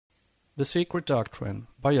The Secret Doctrine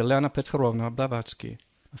by Elena Petrovna Blavatsky,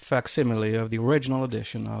 a facsimile of the original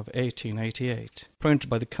edition of 1888, printed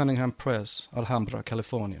by the Cunningham Press, Alhambra,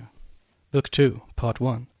 California. Book 2, Part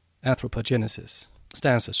 1, Anthropogenesis,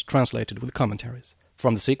 stanzas translated with commentaries,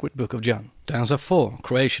 from the Secret Book of John. Stanza 4,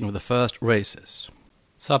 Creation of the First Races.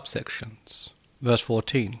 Subsections. Verse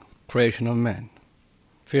 14, Creation of Men.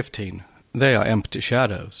 15, They are empty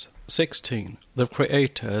shadows. 16. The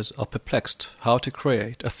creators are perplexed how to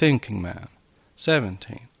create a thinking man.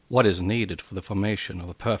 17. What is needed for the formation of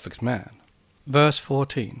a perfect man. Verse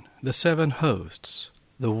 14. The seven hosts,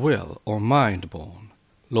 the will or mind-born,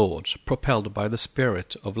 lords propelled by the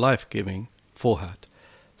spirit of life-giving, forehead,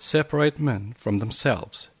 separate men from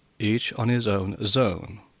themselves, each on his own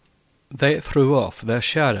zone. They threw off their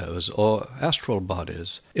shadows or astral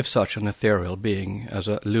bodies, if such an ethereal being as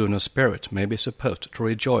a lunar spirit may be supposed to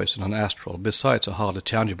rejoice in an astral besides a hardly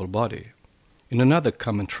tangible body. In another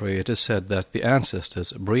commentary it is said that the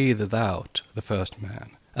ancestors breathed out the first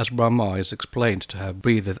man, as Brahma is explained to have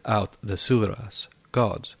breathed out the Suras,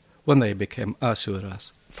 gods, when they became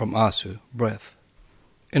Asuras, from Asu, breath.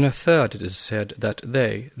 In a third it is said that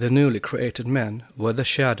they, the newly created men, were the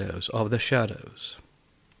shadows of the shadows.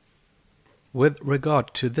 With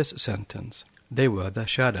regard to this sentence, they were the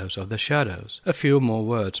shadows of the shadows. A few more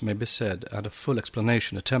words may be said and a full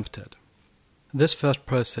explanation attempted. This first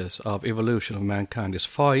process of evolution of mankind is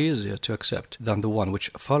far easier to accept than the one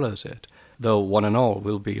which follows it, though one and all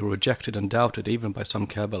will be rejected and doubted even by some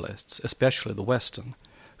Kabbalists, especially the Western,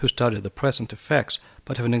 who study the present effects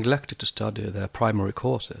but have neglected to study their primary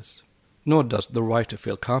causes. Nor does the writer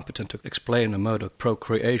feel competent to explain a mode of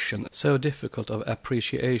procreation so difficult of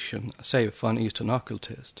appreciation, save for an Eastern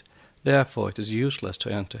occultist. Therefore it is useless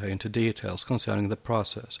to enter into details concerning the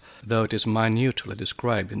process, though it is minutely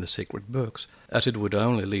described in the secret books, as it would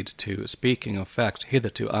only lead to speaking of facts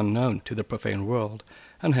hitherto unknown to the profane world,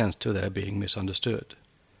 and hence to their being misunderstood.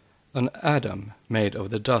 An atom made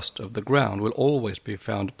of the dust of the ground will always be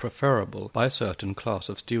found preferable by a certain class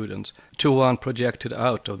of students to one projected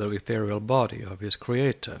out of the ethereal body of his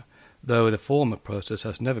creator, though the former process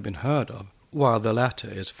has never been heard of, while the latter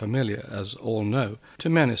is familiar, as all know, to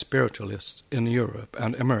many spiritualists in Europe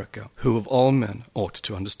and America, who of all men ought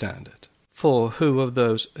to understand it. For who of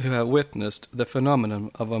those who have witnessed the phenomenon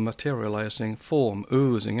of a materializing form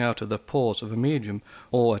oozing out of the pores of a medium,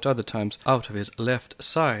 or at other times out of his left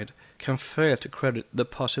side, can fail to credit the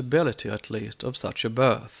possibility at least of such a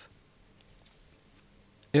birth?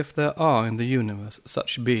 If there are in the universe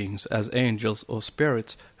such beings as angels or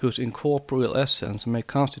spirits whose incorporeal essence may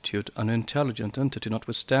constitute an intelligent entity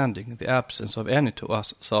notwithstanding the absence of any to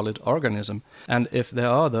us solid organism, and if there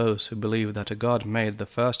are those who believe that a god made the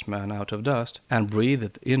first man out of dust and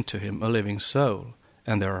breathed into him a living soul,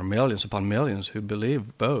 and there are millions upon millions who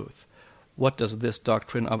believe both, what does this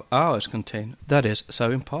doctrine of ours contain that is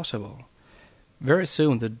so impossible? Very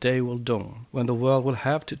soon the day will dawn when the world will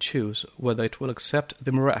have to choose whether it will accept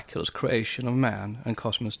the miraculous creation of man and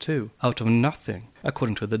cosmos too, out of nothing,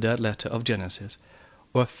 according to the dead letter of Genesis,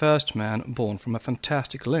 or a first man born from a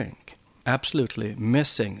fantastic link, absolutely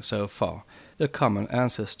missing so far the common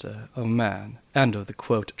ancestor of man and of the,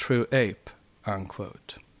 quote, true ape,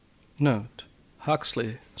 unquote. Note,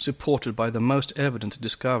 Huxley, supported by the most evident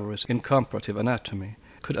discoveries in comparative anatomy,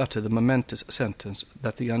 could utter the momentous sentence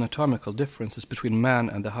that the anatomical differences between man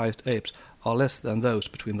and the highest apes are less than those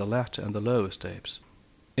between the latter and the lowest apes.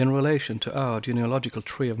 In relation to our genealogical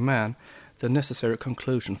tree of man, the necessary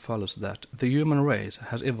conclusion follows that the human race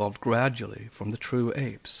has evolved gradually from the true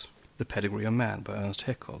apes. The Pedigree of Man by Ernst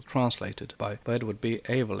Haeckel, translated by Edward B.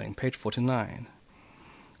 Aveling, page 49.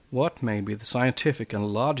 What may be the scientific and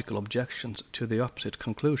logical objections to the opposite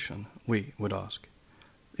conclusion, we would ask?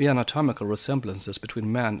 The anatomical resemblances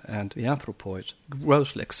between man and the anthropoids,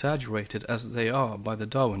 grossly exaggerated as they are by the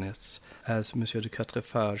Darwinists, as M. de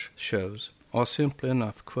Quatrefages shows, are simply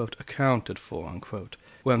enough, quote, accounted for, unquote,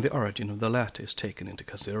 when the origin of the latter is taken into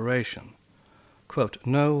consideration. Quote,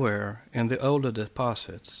 nowhere in the older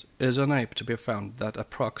deposits is an ape to be found that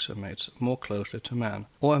approximates more closely to man,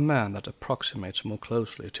 or a man that approximates more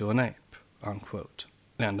closely to an ape, unquote.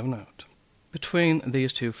 End of note. Between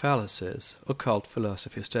these two fallacies, occult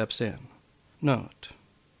philosophy steps in. Note,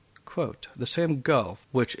 quote, the same gulf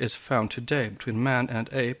which is found today between man and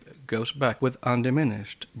ape goes back with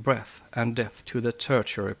undiminished breadth and depth to the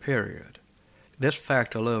tertiary period. This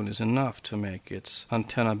fact alone is enough to make its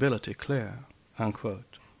untenability clear,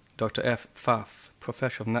 unquote. Dr. F. Pfaff,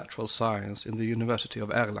 Professor of Natural Science in the University of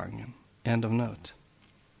Erlangen. End of note.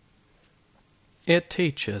 It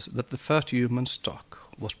teaches that the first human stock,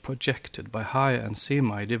 was projected by higher and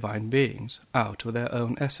semi-divine beings out of their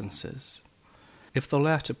own essences. If the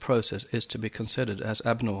latter process is to be considered as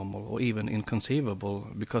abnormal or even inconceivable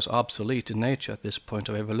because obsolete in nature at this point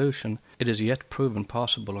of evolution, it is yet proven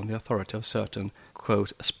possible on the authority of certain,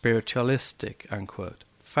 quote, spiritualistic, unquote,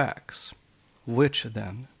 facts. Which,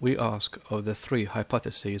 then, we ask of the three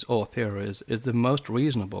hypotheses or theories is the most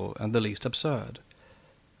reasonable and the least absurd?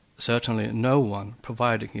 Certainly no one,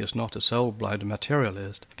 providing he is not a soul-blind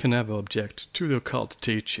materialist, can ever object to the occult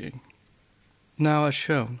teaching. Now, as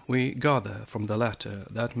shown, we gather from the latter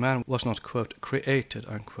that man was not, quote, created,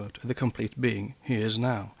 unquote, the complete being he is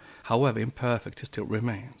now, however imperfect he still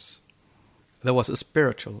remains. There was a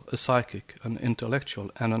spiritual, a psychic, an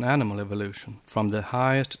intellectual, and an animal evolution, from the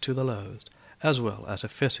highest to the lowest, as well as a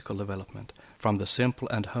physical development, from the simple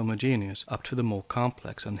and homogeneous up to the more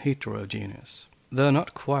complex and heterogeneous, though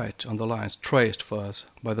not quite on the lines traced for us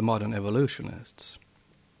by the modern evolutionists.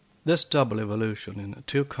 This double evolution in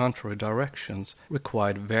two contrary directions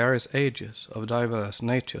required various ages of diverse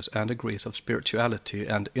natures and degrees of spirituality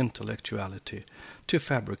and intellectuality to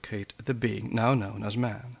fabricate the being now known as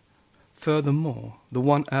man. Furthermore, the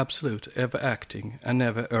one absolute, ever-acting and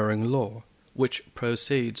never-erring law, which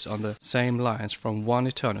proceeds on the same lines from one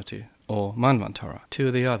eternity, or manvantara,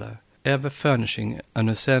 to the other, ever furnishing an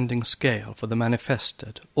ascending scale for the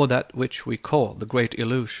manifested, or that which we call the great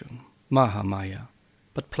illusion, Mahamaya,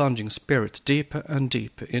 but plunging spirit deeper and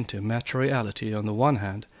deeper into materiality on the one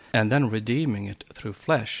hand, and then redeeming it through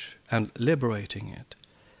flesh and liberating it.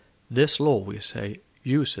 This law, we say,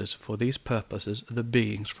 uses for these purposes the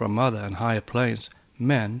beings from other and higher planes,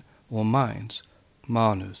 men or minds,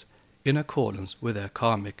 manus, in accordance with their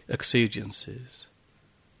karmic exigencies.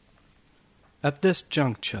 At this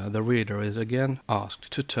juncture the reader is again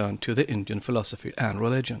asked to turn to the Indian philosophy and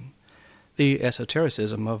religion. The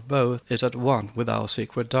esotericism of both is at one with our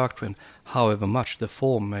secret doctrine, however much the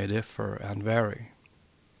form may differ and vary.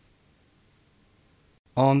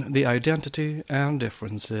 On the identity and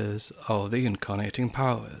differences of the incarnating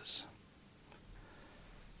powers.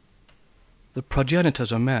 The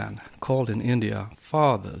progenitors of man, called in India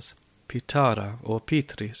fathers, Pitara or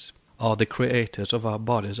Pitris, are the creators of our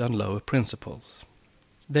bodies and lower principles.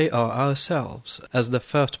 They are ourselves as the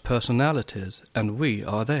first personalities, and we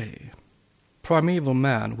are they. Primeval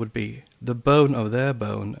man would be the bone of their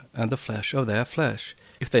bone and the flesh of their flesh,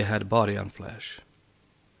 if they had body and flesh.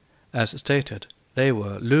 As stated, they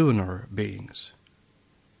were lunar beings.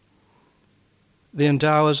 The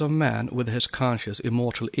endowers of man with his conscious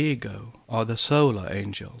immortal ego are the solar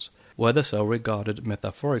angels, whether so regarded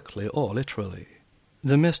metaphorically or literally.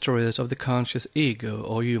 The mysteries of the conscious ego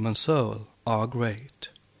or human soul are great.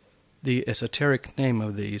 The esoteric name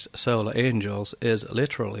of these solar angels is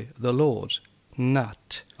literally the Lord's,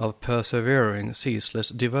 Nat, of persevering, ceaseless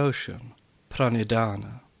devotion,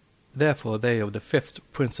 pranidhana. Therefore they of the fifth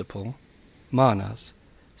principle, manas,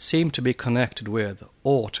 seem to be connected with,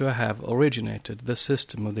 or to have originated the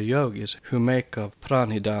system of the yogis who make of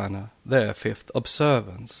pranidhana their fifth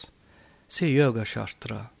observance. See Yoga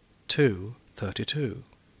Shastra 2.32.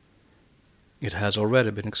 It has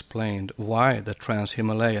already been explained why the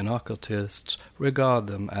trans-Himalayan occultists regard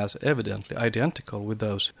them as evidently identical with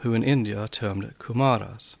those who in India are termed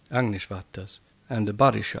Kumaras, Agnishvatas, and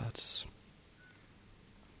Barishats.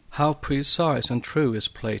 How precise and true is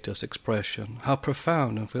Plato's expression, how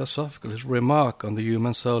profound and philosophical his remark on the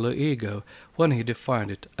human solar ego when he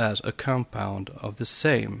defined it as a compound of the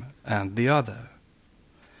same and the other.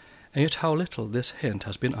 And yet how little this hint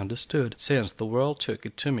has been understood, since the world took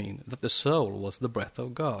it to mean that the soul was the breath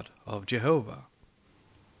of God, of Jehovah.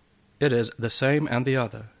 It is the same and the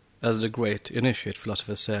other, as the great initiate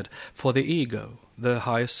philosopher said, for the ego, the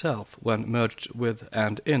higher self, when merged with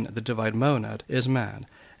and in the divine monad, is man,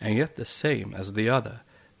 and yet the same as the other,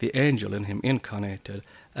 the angel in him incarnated,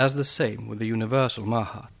 as the same with the universal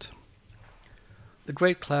Mahat. The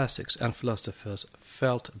great classics and philosophers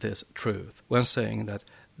felt this truth when saying that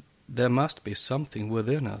there must be something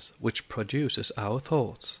within us which produces our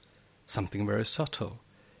thoughts, something very subtle.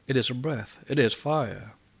 It is breath, it is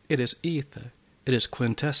fire, it is ether, it is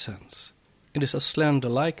quintessence, it is a slender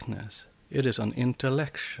likeness, it is an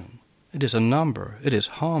intellection, it is a number, it is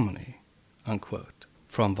harmony, unquote,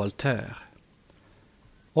 from Voltaire.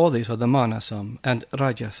 All these are the Manasam and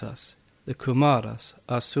Rajasas, the Kumaras,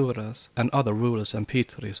 Asuras, and other rulers and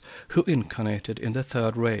Pitris who incarnated in the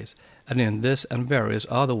third race, and in this and various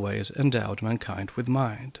other ways endowed mankind with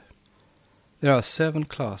mind. There are 7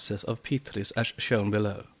 classes of Pitris as shown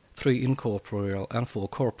below, 3 incorporeal and 4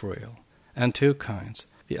 corporeal, and 2 kinds,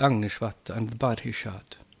 the Agnishvata and the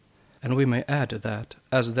Barhishat. and we may add that,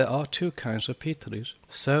 as there are two kinds of Pitris,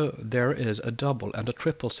 so there is a double and a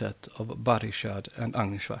triple set of Barishad and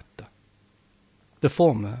Agnishvata. The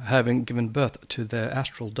former, having given birth to their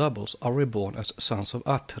astral doubles, are reborn as sons of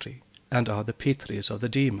Atri, and are the Pitris of the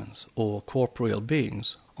demons, or corporeal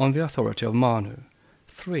beings, on the authority of Manu,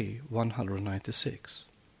 3:196,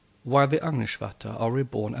 while the Agnishvata are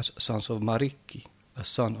reborn as sons of Mariki, a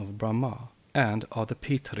son of Brahma, and are the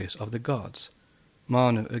Pitris of the gods,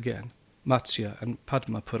 Manu again, Matsya and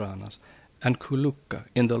Padma Puranas, and Kuluka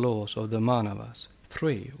in the laws of the Manavas,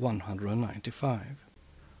 3:195.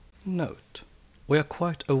 Note: we are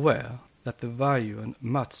quite aware that the Vayu and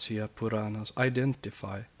Matsya Puranas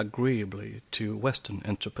identify, agreeably to Western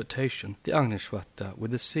interpretation, the Agnishvata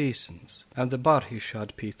with the seasons, and the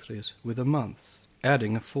Barhishad Pitris with the months,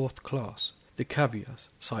 adding a fourth class, the Kavyas,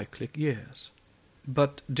 cyclic years.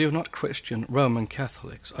 But do not Christian Roman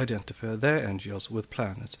Catholics identify their angels with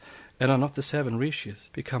planets, and are not the seven rishis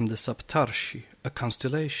become the Saptarshi, a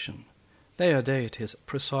constellation? They are deities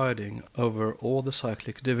presiding over all the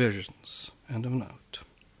cyclic divisions. End of note.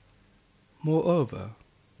 Moreover,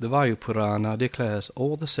 the Vayu Purana declares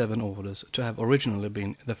all the seven orders to have originally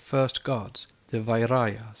been the first gods, the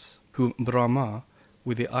Vairayas, whom Brahma,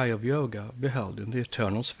 with the eye of yoga, beheld in the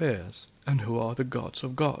eternal spheres, and who are the gods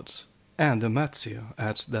of gods. And the Matsya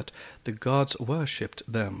adds that the gods worshipped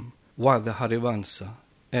them, while the Harivansa,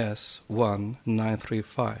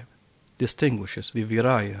 S1935, distinguishes the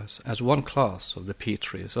Virayas as one class of the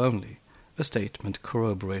Pitris only, a statement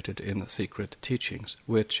corroborated in secret teachings,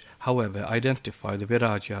 which, however, identify the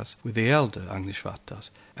Virajas with the elder Agnishvatas,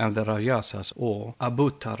 and the Rajasas or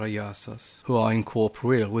Abhuta Rajasas, who are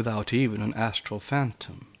incorporeal without even an astral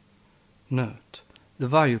phantom. Note: the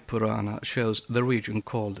Vayu Purana shows the region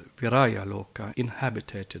called Viraya Loka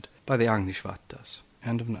inhabited by the Agnishvatas.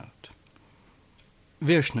 End of note.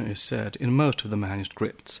 Vishnu is said in most of the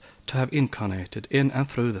manuscripts to have incarnated in and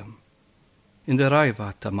through them. In the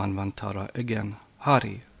Raivata Manvantara again,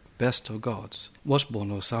 Hari, best of gods, was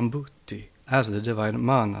born of Sambhuti as the divine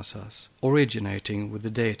Manasas, originating with the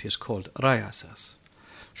deities called Rayasas.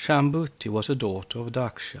 Shambhuti was a daughter of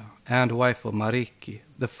Daksha and wife of Mariki,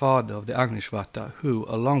 the father of the Agnishvata, who,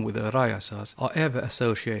 along with the Rayasas, are ever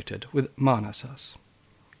associated with Manasas.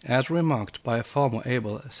 As remarked by a far more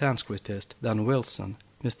able Sanskritist than Wilson,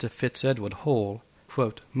 Mr. Fitzedward Hall,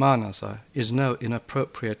 quote, Manasa is no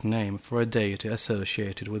inappropriate name for a deity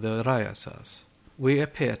associated with the Rayasas. We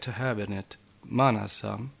appear to have in it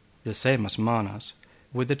Manasam, the same as Manas,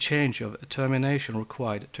 with the change of termination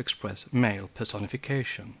required to express male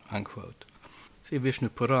personification, unquote. See Vishnu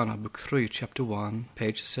Purana, Book 3, Chapter 1,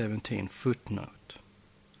 page 17, footnote.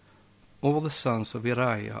 All the sons of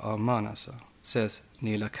Viraya are Manasa, says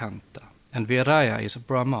Nilakanta, and Viraya is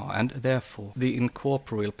Brahma, and therefore the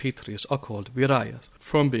incorporeal Pitris are called Virayas,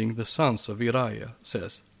 from being the sons of Viraya,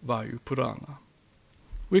 says Vayu Purana.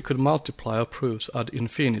 We could multiply our proofs ad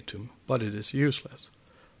infinitum, but it is useless.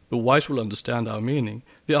 The wise will understand our meaning,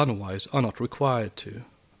 the unwise are not required to.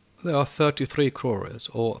 There are 33 crores,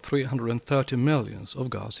 or 330 millions, of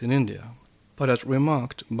gods in India, but as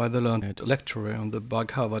remarked by the learned lecturer on the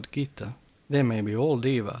Bhagavad Gita, they may be all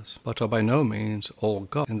devas, but are by no means all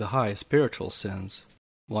gods in the high spiritual sense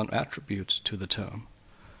one attributes to the term.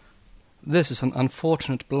 This is an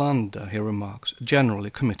unfortunate blunder, he remarks, generally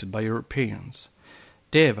committed by Europeans.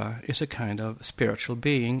 Deva is a kind of spiritual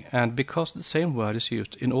being, and because the same word is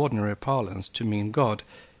used in ordinary parlance to mean God,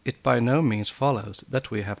 it by no means follows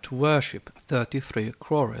that we have to worship 33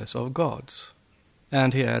 crores of gods.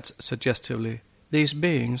 And he adds suggestively, these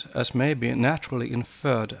beings, as may be naturally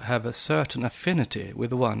inferred, have a certain affinity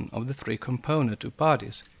with one of the three component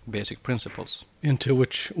upadis, basic principles, into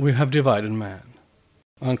which we have divided man.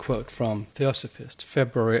 Unquote from Theosophist,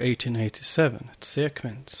 February 1887, at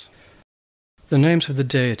Sequence. The names of the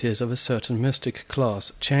deities of a certain mystic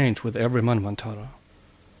class change with every Manvantara.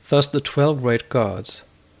 Thus the 12 great gods,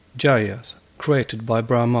 Jayas, created by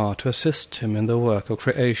Brahma to assist him in the work of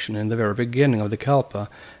creation in the very beginning of the Kalpa,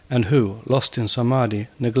 and who, lost in Samadhi,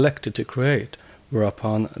 neglected to create,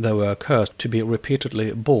 whereupon they were cursed to be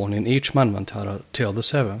repeatedly born in each Manvantara till the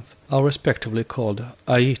 7th, are respectively called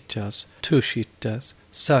Aityas, Tushitas,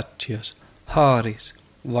 Satyas, Haris,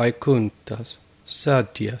 Vaikuntas,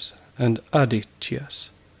 Sadyas, and Adityas.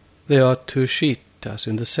 They are Tushitas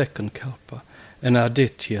in the second Kalpa, and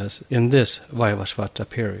Adityas in this Vaivasvata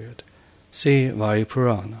period. See Vayu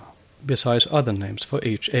Purana, besides other names for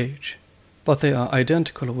each age. But they are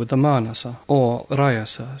identical with the Manasa, or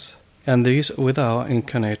Rayasas, and these with our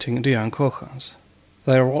incarnating Dhyan Kohans.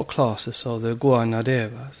 They are all classes of the Guana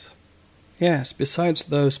Devas. Yes, besides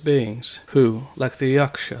those beings who, like the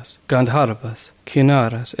Yakshas, Gandharvas,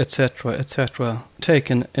 Kinnaras, etc., etc.,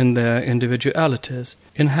 taken in their individualities,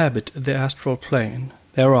 inhabit the astral plane,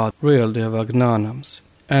 there are real Devagnanams,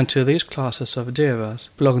 and to these classes of Devas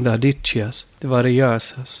belong the Adityas, the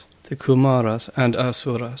Varyasas, the Kumaras and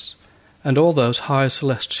Asuras, and all those high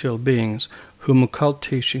celestial beings whom occult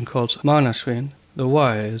teaching calls Manasvin, the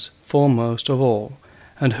wise, foremost of all,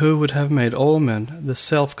 and who would have made all men the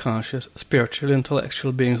self-conscious, spiritual,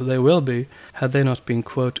 intellectual beings they will be, had they not been,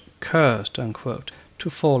 quote, cursed, unquote, to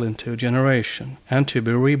fall into generation, and to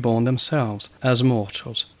be reborn themselves as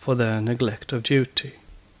mortals for their neglect of duty.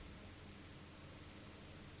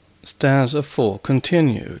 Stanza 4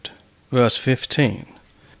 continued, verse 15.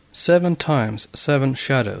 7 times 7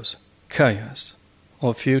 shadows, Kayas,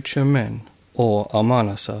 or future men, or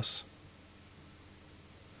Amanasas.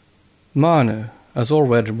 Manu, as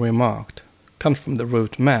already remarked, comes from the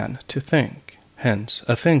root man, to think, hence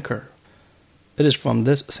a thinker. It is from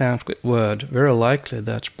this Sanskrit word very likely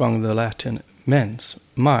that sprung the Latin mens,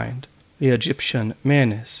 mind, the Egyptian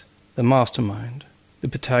menis, the mastermind, the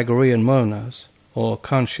Pythagorean monos, or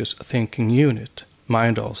conscious thinking unit,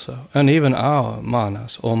 mind also, and even our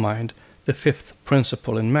manas, or mind, the fifth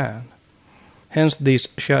principle in man. Hence these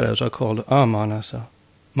shadows are called amanasa,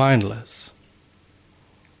 mindless.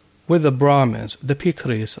 With the Brahmins, the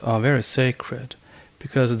Pitris are very sacred,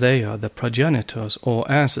 because they are the progenitors or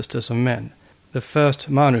ancestors of men, the first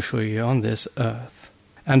Manushuya on this earth,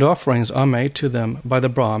 and offerings are made to them by the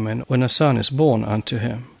Brahmin when a son is born unto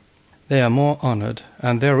him. They are more honored,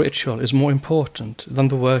 and their ritual is more important than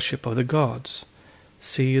the worship of the gods.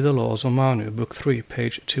 See the Laws of Manu, Book 3,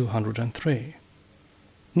 page 203.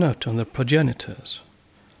 Note on the progenitors.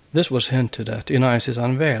 This was hinted at in Isis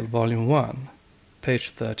Unveiled, Volume 1,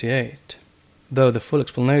 page 38, though the full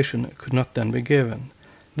explanation could not then be given.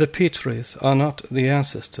 The Pitris are not the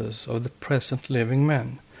ancestors of the present living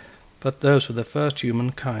men, but those of the first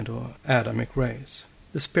humankind or Adamic race,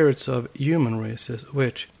 the spirits of human races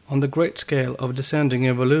which, on the great scale of descending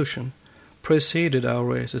evolution, preceded our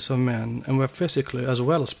races of men and were physically as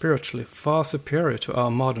well as spiritually far superior to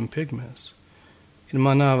our modern pygmies. In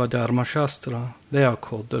Manava Dharma Shastra, they are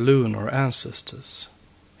called the lunar ancestors.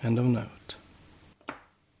 End of note.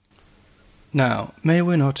 Now, may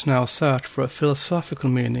we not now search for a philosophical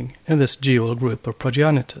meaning in this dual group of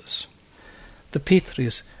progenitors? The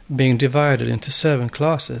Pitris being divided into 7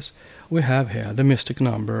 classes, we have here the mystic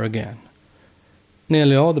number again.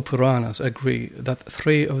 Nearly all the Puranas agree that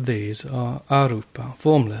 3 of these are arupa,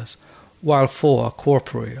 formless, while 4 are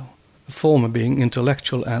corporeal, the former being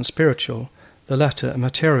intellectual and spiritual, the latter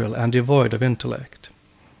material and devoid of intellect.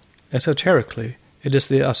 Esoterically, it is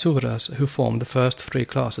the Asuras who form the first 3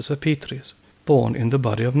 classes of Pitris, born in the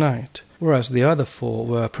body of night, whereas the other 4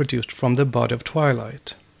 were produced from the body of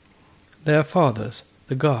twilight. Their fathers,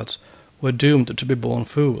 the gods, were doomed to be born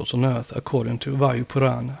fools on earth according to Vayu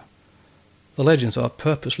Purana. The legends are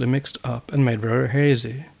purposely mixed up and made very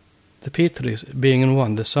hazy, the Pitris being in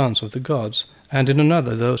one the sons of the gods, and in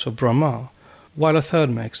another those of Brahma, while a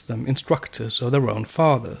third makes them instructors of their own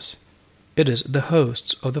fathers. It is the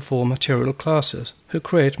hosts of the 4 material classes who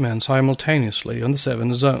create men simultaneously on the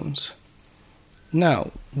 7 zones.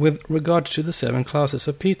 Now, with regard to the 7 classes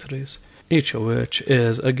of Pitris, each of which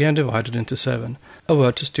is again divided into 7, a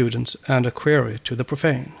word to students and a query to the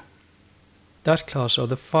profane. That class of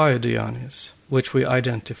the fire dhyanis, which we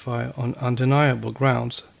identify on undeniable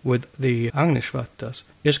grounds with the Agnishvatas,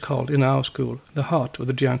 is called in our school the heart of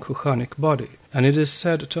the Jnankuchanic body, and it is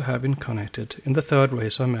said to have incarnated in the 3rd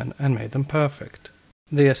race of men and made them perfect.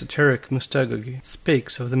 The esoteric mystagogy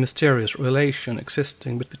speaks of the mysterious relation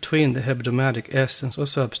existing between the hebdomadic essence or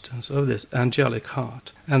substance of this angelic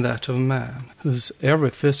heart and that of man, whose every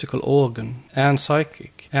physical organ and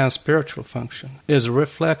psychic and spiritual function is a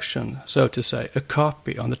reflection, so to say, a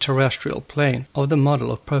copy on the terrestrial plane of the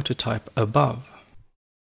model of prototype above.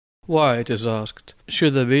 Why, it is asked,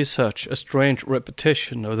 should there be such a strange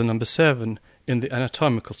repetition of the number 7 in the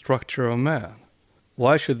anatomical structure of man?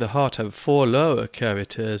 Why should the heart have 4 lower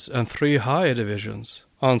cavities and 3 higher divisions,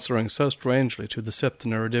 answering so strangely to the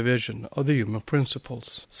septenary division of the human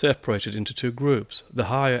principles, separated into 2 groups, the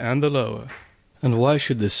higher and the lower? And why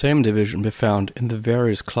should the same division be found in the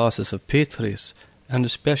various classes of Pitris, and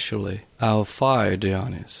especially our fire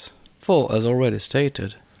dhyanis? For, as already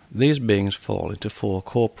stated, these beings fall into 4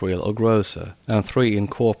 corporeal or grosser, and 3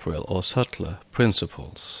 incorporeal or subtler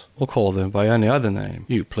principles, or call them by any other name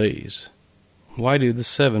you please. Why do the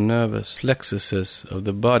 7 nervous plexuses of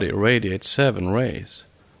the body radiate 7 rays?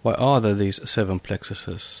 Why are there these 7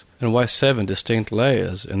 plexuses, and why 7 distinct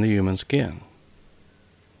layers in the human skin?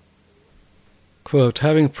 quote,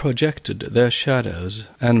 having projected their shadows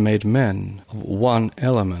and made men of one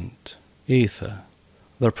element, ether,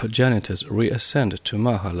 their progenitors reascend to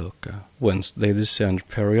Mahaloka, whence they descend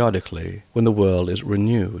periodically when the world is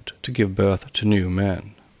renewed to give birth to new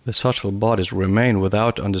men. The subtle bodies remain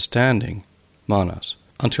without understanding, manas,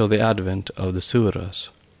 until the advent of the suras,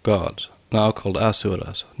 gods, now called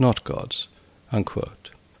asuras, not gods, unquote,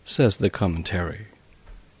 says the commentary.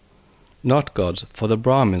 Not gods for the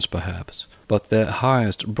Brahmins perhaps, but their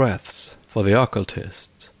highest breaths for the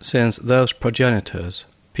occultists, since those progenitors,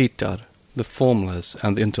 Pitar, the formless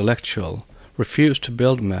and the intellectual, refuse to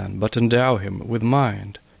build man but endow him with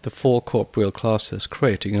mind, the four corporeal classes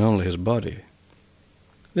creating only his body.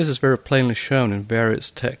 This is very plainly shown in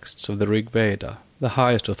various texts of the Rig Veda, the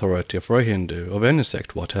highest authority for a Hindu of any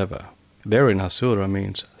sect whatever. Therein Asura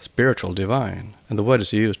means spiritual divine, and the word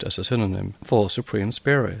is used as a synonym for supreme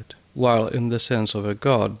spirit, while in the sense of a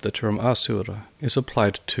god the term Asura is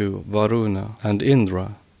applied to Varuna and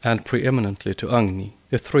Indra, and preeminently to Agni,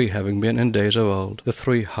 the three having been in days of old the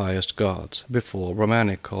three highest gods, before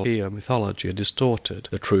Brahmanical mythology distorted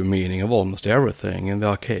the true meaning of almost everything in the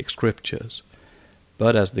archaic scriptures.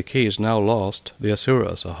 But as the key is now lost, the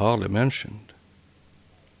Asuras are hardly mentioned.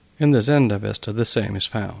 In the Zendavesta the same is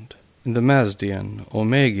found. In the Mazdian or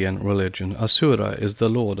Magian religion, Asura is the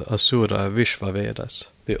Lord Asura Vishvavedas,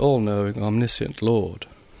 the all-knowing omniscient Lord.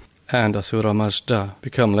 And Asura Mazda,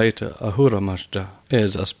 become later Ahura Mazda,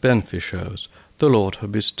 is, as Benfi shows, the Lord who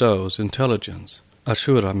bestows intelligence,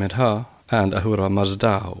 Ashura Medha and Ahura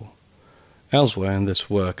Mazdao. Elsewhere in this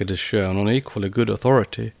work it is shown on equally good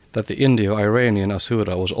authority that the Indo-Iranian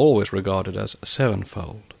Asura was always regarded as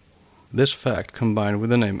sevenfold. This fact, combined with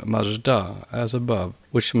the name Mazda, as above,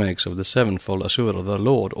 which makes of the sevenfold Asura the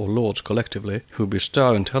Lord or Lords collectively, who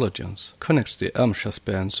bestow intelligence, connects the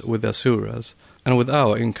Amshaspens with the Asuras, and with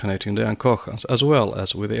our incarnating the Ankochans, as well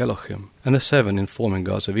as with the Elohim, and the seven informing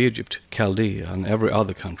gods of Egypt, Chaldea, and every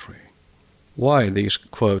other country. Why these,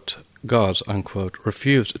 quote, gods, unquote,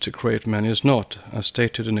 refused to create man is not, as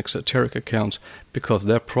stated in exoteric accounts, because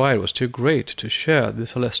their pride was too great to share the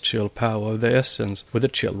celestial power of their essence with the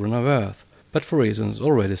children of earth, but for reasons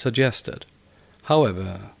already suggested.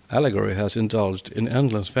 However, allegory has indulged in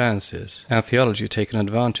endless fancies, and theology taken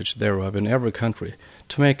advantage thereof in every country,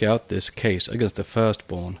 to make out this case against the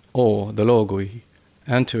firstborn, or the logoi,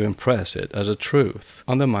 and to impress it as a truth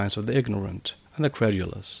on the minds of the ignorant and the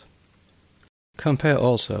credulous. Compare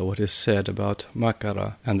also what is said about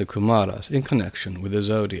Makara and the Kumaras in connection with the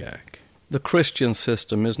zodiac. The Christian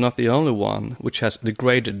system is not the only one which has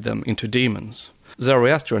degraded them into demons.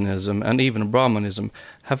 Zoroastrianism and even Brahmanism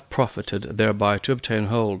have profited thereby to obtain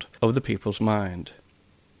hold of the people's mind.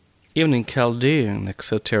 Even in Chaldean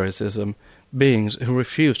exotericism, beings who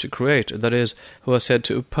refuse to create, that is, who are said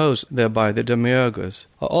to oppose thereby the demiurges,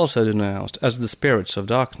 are also denounced as the spirits of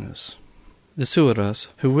darkness. The Suras,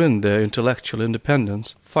 who win their intellectual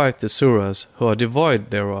independence, fight the Suras, who are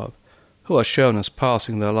devoid thereof, who are shown as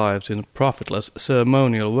passing their lives in profitless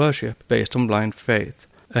ceremonial worship based on blind faith,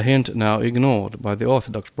 a hint now ignored by the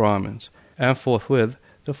orthodox Brahmins, and forthwith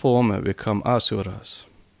the former become Asuras.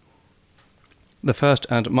 The first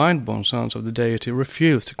and mind-born sons of the deity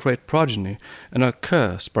refuse to create progeny and are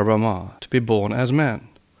cursed by Brahma to be born as men.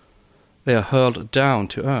 They are hurled down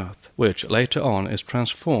to earth, which later on is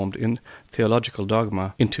transformed in theological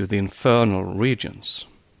dogma into the infernal regions.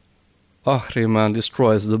 Ahriman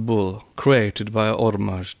destroys the bull created by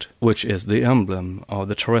Ormazd, which is the emblem of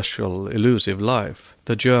the terrestrial elusive life,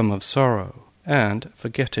 the germ of sorrow, and,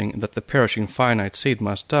 forgetting that the perishing finite seed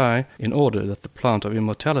must die, in order that the plant of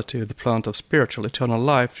immortality, the plant of spiritual eternal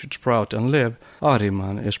life, should sprout and live,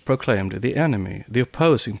 Ahriman is proclaimed the enemy, the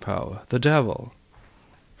opposing power, the devil.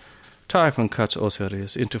 Typhon cuts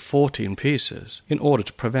Osiris into 14 pieces in order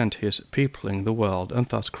to prevent his peopling the world and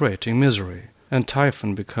thus creating misery, and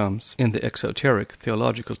Typhon becomes, in the exoteric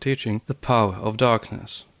theological teaching, the power of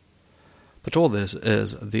darkness. But all this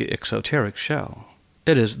is the exoteric shell.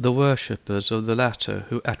 It is the worshippers of the latter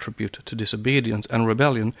who attribute to disobedience and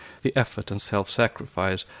rebellion the effort and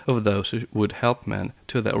self-sacrifice of those who would help men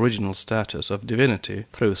to the original status of divinity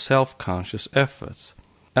through self-conscious efforts,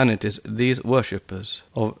 and it is these worshippers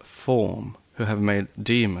of form who have made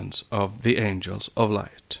demons of the angels of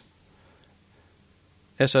light.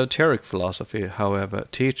 Esoteric philosophy, however,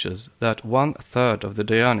 teaches that 1/3 of the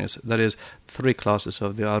Dhyanis, that is, 3 classes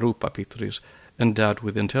of the Arupa Pitris, endowed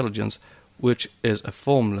with intelligence, which is a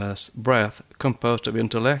formless breath composed of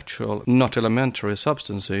intellectual, not elementary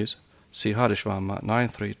substances, see Hadishvama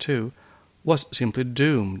 932, was simply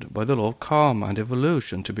doomed by the law of karma and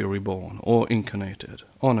evolution to be reborn or incarnated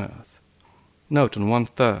on earth. note on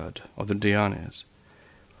 1/3 of the Dhyanis,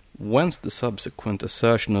 whence the subsequent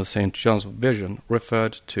assertion of St. John's vision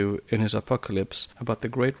referred to in his Apocalypse about the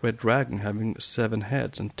great red dragon having 7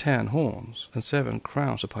 heads and 10 horns and 7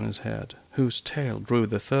 crowns upon his head, whose tail drew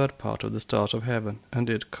the 3rd part of the stars of heaven and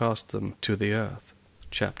did cast them to the earth.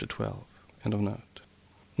 Chapter 12. End of note.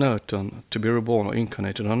 Note on to be reborn or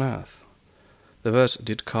incarnated on earth. The verse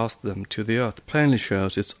 "did cast them to the earth" plainly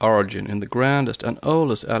shows its origin in the grandest and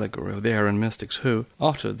oldest allegory of the Aryan mystics who,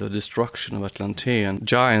 after the destruction of Atlantean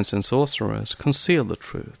giants and sorcerers, concealed the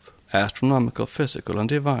truth, astronomical, physical, and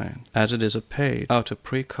divine, as it is a page out of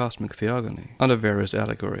pre-cosmic theogony, under various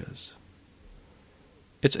allegories.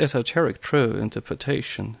 Its esoteric true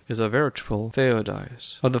interpretation is a veritable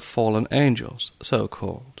theodice of the fallen angels,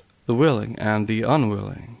 so-called, the willing and the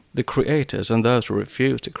unwilling, the creators and those who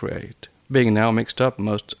refuse to create, being now mixed up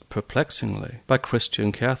most perplexingly by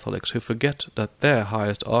Christian Catholics who forget that their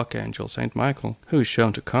highest archangel, St. Michael, who is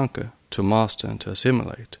shown to conquer, to master and to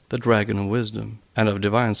assimilate, the dragon of wisdom and of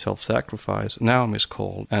divine self-sacrifice, now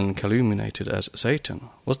miscalled and calumniated as Satan,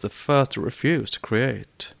 was the first to refuse to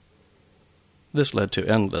create. This led to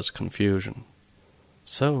endless confusion.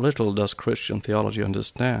 So little does Christian theology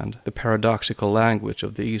understand the paradoxical language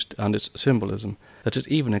of the East and its symbolism that it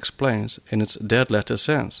even explains, in its dead-letter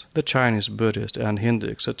sense, the Chinese, Buddhist, and Hindu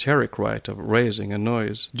exoteric rite of raising a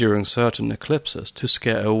noise during certain eclipses to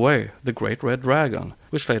scare away the great red dragon,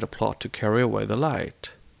 which laid a plot to carry away the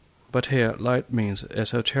light. But here light means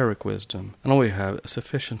esoteric wisdom, and we have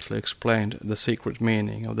sufficiently explained the secret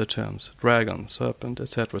meaning of the terms dragon, serpent,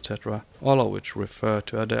 etc., etc., all of which refer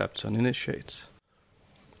to adepts and initiates.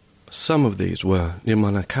 Some of these were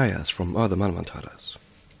Nirmanakayas from other Manvantaras.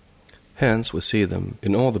 Hence we see them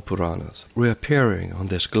in all the Puranas, reappearing on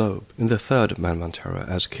this globe in the 3rd Manvantara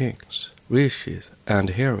as kings, rishis,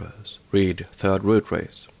 and heroes, read 3rd root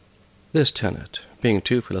race. This tenet, being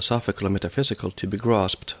too philosophical and metaphysical to be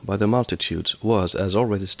grasped by the multitudes, was, as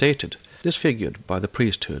already stated, disfigured by the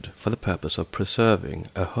priesthood for the purpose of preserving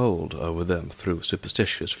a hold over them through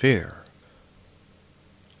superstitious fear.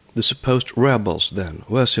 The supposed rebels, then,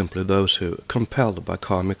 were simply those who, compelled by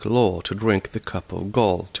karmic law to drink the cup of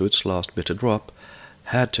gall to its last bitter drop,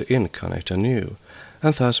 had to incarnate anew,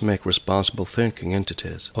 and thus make responsible thinking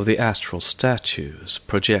entities of the astral statues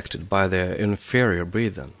projected by their inferior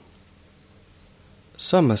brethren.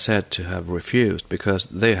 Some are said to have refused because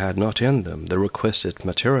they had not in them the requisite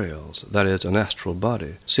materials, that is, an astral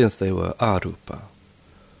body, since they were arupa.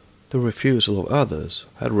 The refusal of others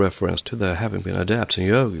had reference to their having been adepts and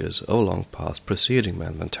yogis o long past preceding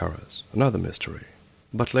Manvantaras, another mystery.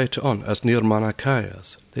 But later on, as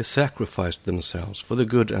Nirmanakayas, they sacrificed themselves for the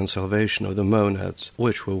good and salvation of the monads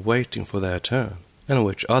which were waiting for their turn, and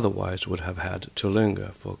which otherwise would have had to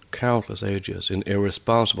linger for countless ages in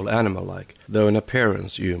irresponsible animal-like, though in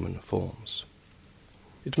appearance human, forms.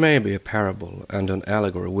 It may be a parable and an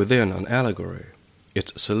allegory within an allegory.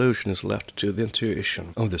 Its solution is left to the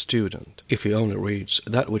intuition of the student, if he only reads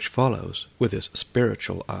that which follows with his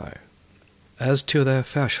spiritual eye. As to their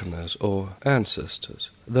fashioners or ancestors,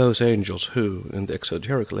 those angels who, in the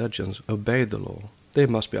exoteric legends, obeyed the law, they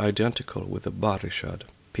must be identical with the Barishad,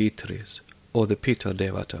 Pitris, or the Pita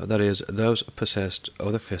Devata, that is, those possessed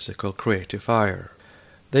of the physical creative fire.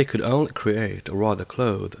 They could only create, or rather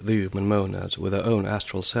clothe, the human monads with their own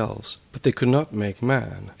astral selves, but they could not make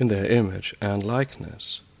man in their image and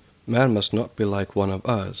likeness. Man must not be like one of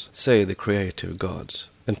us, say the creative gods,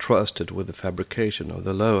 entrusted with the fabrication of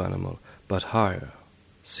the low animal, but higher.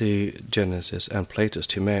 See Genesis and Plato's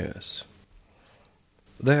Timaeus.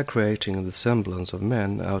 They are creating the semblance of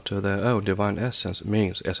men out of their own divine essence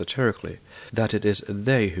means, esoterically, that it is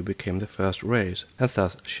they who became the first race, and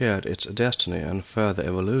thus shared its destiny and further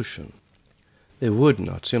evolution. They would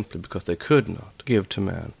not, simply because they could not, give to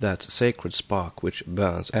man that sacred spark which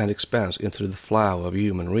burns and expands into the flower of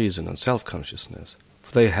human reason and self-consciousness,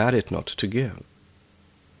 for they had it not to give.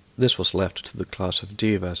 This was left to the class of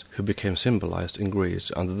devas who became symbolized in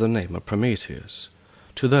Greece under the name of Prometheus,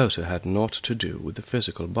 to those who had naught to do with the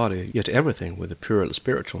physical body, yet everything with the pure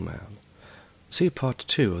spiritual man. See Part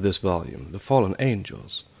 2 of this volume, The Fallen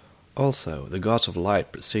Angels. Also, the gods of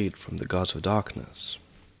light proceed from the gods of darkness.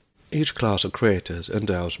 Each class of creators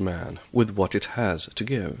endows man with what it has to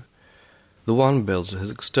give. The one builds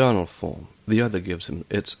his external form, the other gives him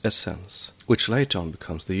its essence, which later on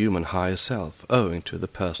becomes the human higher self, owing to the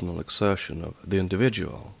personal exertion of the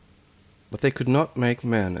individual. But they could not make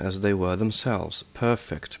men as they were themselves,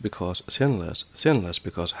 perfect because sinless, sinless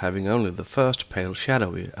because having only the first pale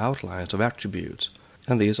shadowy outlines of attributes,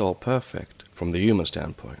 and these all perfect, from the human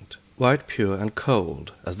standpoint, white, pure, and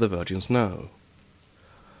cold, as the virgins know.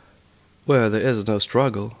 Where there is no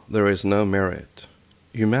struggle, there is no merit.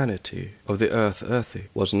 Humanity of the earthy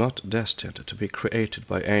was not destined to be created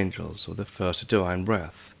by angels of the first divine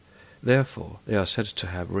breath. Therefore they are said to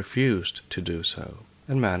have refused to do so,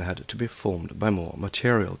 and man had to be formed by more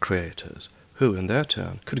material creators, who in their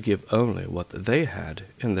turn could give only what they had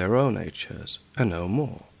in their own natures, and no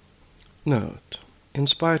more. Note: in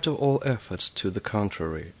spite of all efforts to the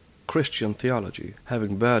contrary, Christian theology,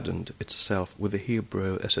 having burdened itself with the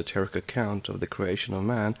Hebrew esoteric account of the creation of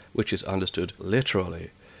man, which is understood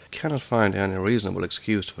literally, cannot find any reasonable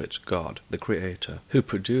excuse for its God, the Creator, who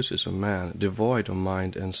produces a man devoid of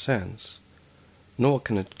mind and sense, nor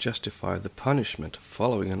can it justify the punishment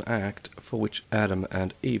following an act for which Adam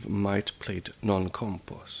and Eve might plead non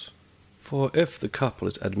compos. For if the couple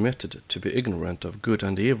is admitted to be ignorant of good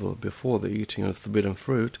and evil before the eating of the forbidden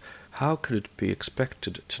fruit, how could it be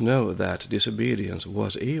expected to know that disobedience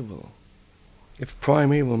was evil? If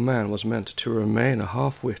primeval man was meant to remain a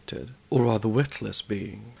half-witted, or rather witless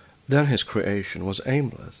being, then his creation was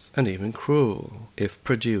aimless and even cruel, if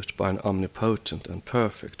produced by an omnipotent and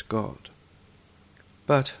perfect God.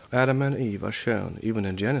 But Adam and Eve are shown, even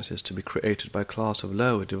in Genesis, to be created by a class of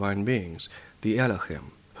lower divine beings, the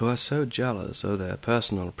Elohim, who are so jealous of their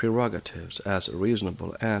personal prerogatives as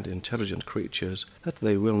reasonable and intelligent creatures that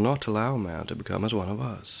they will not allow man to become as one of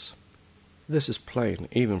us. This is plain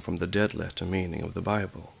even from the dead-letter meaning of the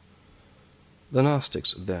Bible. The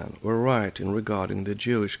Gnostics, then, were right in regarding the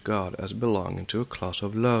Jewish God as belonging to a class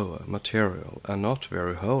of lower, material, and not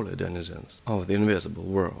very holy denizens of the invisible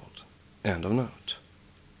world. End of note.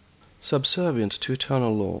 Subservient to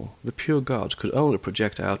eternal law, the pure gods could only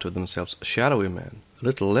project out of themselves shadowy men, a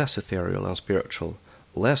little less ethereal and spiritual,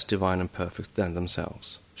 less divine and perfect than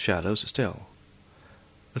themselves, shadows still.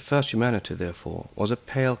 The first humanity, therefore, was a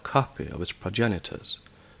pale copy of its progenitors,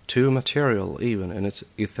 too material even in its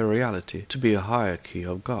ethereality to be a hierarchy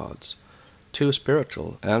of gods, too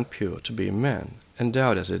spiritual and pure to be men,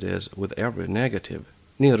 endowed as it is with every negative,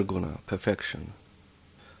 nirguna perfection.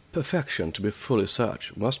 Perfection, to be fully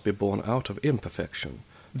such, must be born out of imperfection.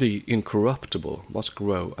 The incorruptible must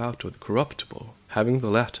grow out of the corruptible, having the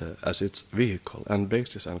latter as its vehicle and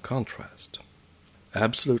basis and contrast.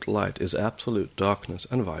 Absolute light is absolute darkness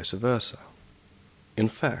and vice versa. In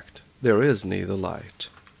fact, there is neither light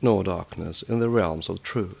nor darkness in the realms of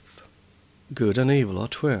truth. Good and evil are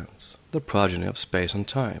twins, the progeny of space and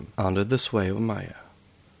time, under the sway of Maya.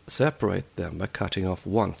 Separate them by cutting off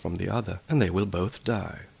one from the other, and they will both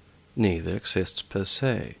die. Neither exists per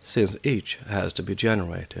se, since each has to be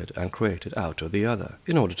generated and created out of the other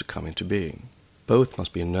in order to come into being. Both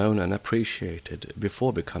must be known and appreciated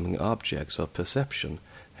before becoming objects of perception,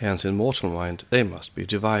 hence in mortal mind they must be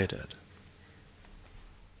divided.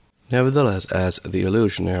 Nevertheless, as the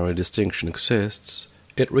illusionary distinction exists,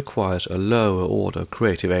 it requires a lower order of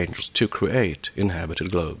creative angels to create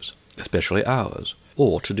inhabited globes, especially ours,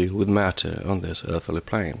 or to deal with matter on this earthly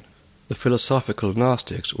plane. The philosophical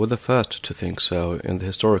Gnostics were the first to think so in the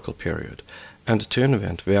historical period, and to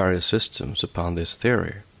invent various systems upon this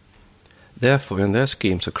theory. Therefore, in their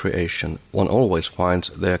schemes of creation, one always finds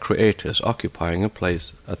their creators occupying a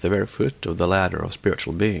place at the very foot of the ladder of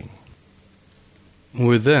spiritual being.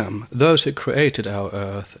 With them, those who created our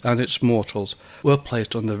earth and its mortals were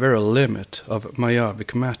placed on the very limit of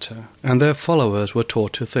Mayavic matter, and their followers were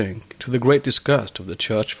taught to think, to the great disgust of the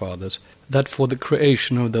Church Fathers, that for the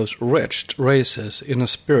creation of those wretched races in a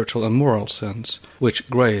spiritual and moral sense, which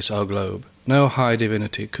grace our globe, no high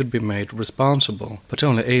divinity could be made responsible, but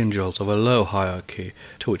only angels of a low hierarchy,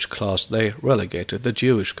 to which class they relegated the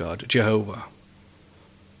Jewish god Jehovah.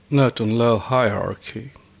 Note on low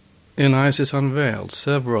hierarchy. In Isis Unveiled,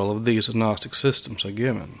 several of these Gnostic systems are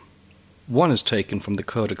given. One is taken from the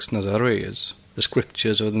Codex Nazareus, the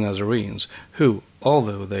scriptures of the Nazarenes, who,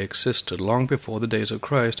 although they existed long before the days of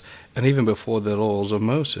Christ, and even before the laws of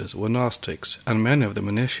Moses, were Gnostics, and many of them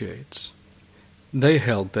initiates. They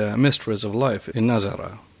held their mysteries of life in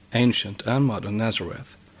Nazareth, ancient and modern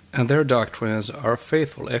Nazareth, and their doctrines are a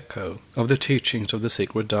faithful echo of the teachings of the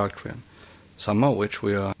secret doctrine, some of which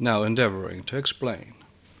we are now endeavoring to explain.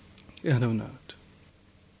 End of note.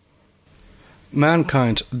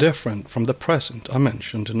 Mankind different from the present are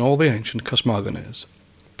mentioned in all the ancient cosmogonies.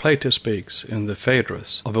 Plato speaks in the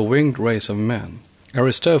Phaedrus of a winged race of men.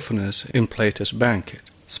 Aristophanes, in Plato's Banquet,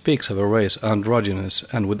 speaks of a race androgynous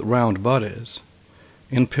and with round bodies.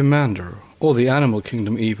 In Pimander, all the animal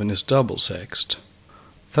kingdom even is double-sexed.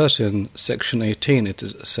 Thus in section 18 it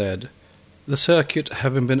is said, "The circuit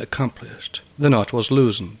having been accomplished, the knot was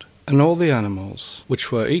loosened, and all the animals,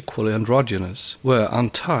 which were equally androgynous, were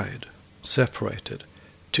untied, separated,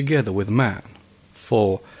 together with man,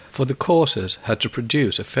 for the causes had to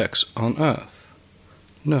produce effects on earth.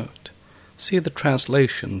 Note, see the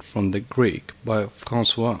translation from the Greek by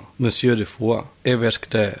François, Monsieur de Foix, évêque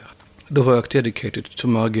d'Aire, the work dedicated to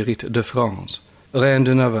Marguerite de France, Reine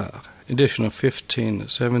de Navarre, edition of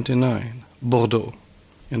 1579, Bordeaux.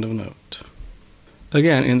 End of note.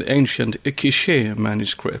 Again, in the ancient Quiché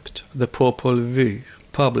manuscript, the Popol Vuh,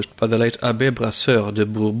 published by the late Abbé Brasseur de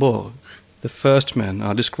Bourbourg, the first men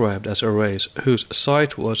are described as a race whose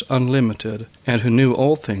sight was unlimited and who knew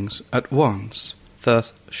all things at once,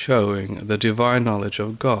 thus showing the divine knowledge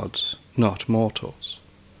of gods, not mortals.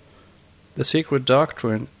 The secret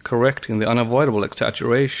doctrine, correcting the unavoidable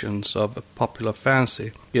exaggerations of popular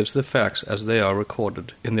fancy, gives the facts as they are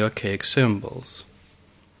recorded in the archaic symbols.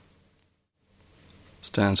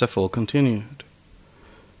 Stanza 4 continued.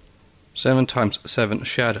 7 times 7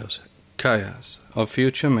 shadows, kayas, of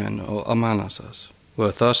future men or amanasas,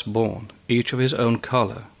 were thus born, each of his own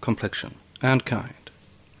color, complexion, and kind.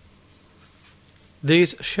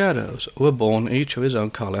 These shadows were born each of his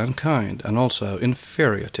own color and kind, and also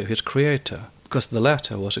inferior to his creator, because the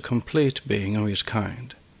latter was a complete being of his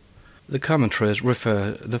kind. The commentaries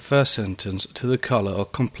refer the first sentence to the color or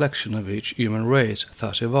complexion of each human race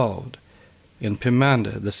thus evolved. In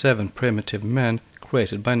Pimander, the 7 primitive men,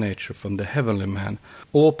 created by nature from the heavenly man,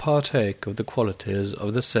 all partake of the qualities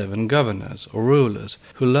of the 7 governors or rulers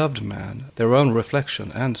who loved man, their own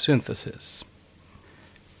reflection and synthesis.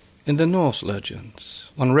 In the Norse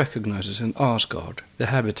legends, one recognizes in Asgard the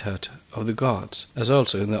habitat of the gods, as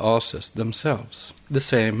also in the Asas themselves, the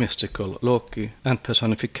same mystical Loki and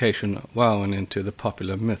personification woven into the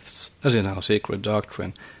popular myths, as in our secret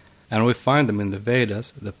doctrine, and we find them in the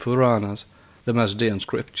Vedas, the Puranas, the Mazdean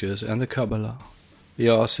scriptures, and the Kabbalah. The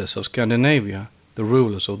Asas of Scandinavia, the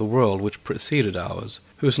rulers of the world which preceded ours,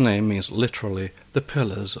 whose name means literally the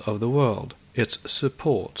pillars of the world, its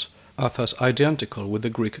supports, are thus identical with the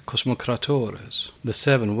Greek Cosmocratores, the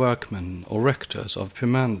 7 workmen or rectors of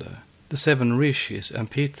Pimander, the 7 rishis and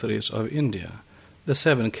pitris of India, the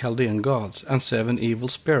 7 Chaldean gods and 7 evil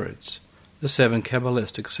spirits, the 7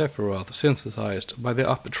 Kabbalistic Sephiroth synthesized by the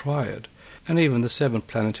Upper Triad, and even the 7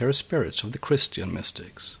 planetary spirits of the Christian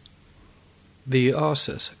mystics. The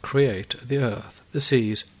Asas create the earth, the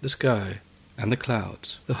seas, the sky, and the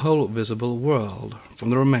clouds, the whole visible world, from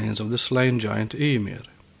the remains of the slain giant Ymir.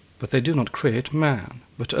 But they do not create man,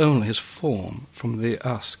 but only his form from the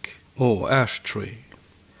ask, or ash tree.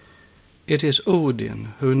 It is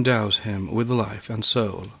Odin who endows him with life and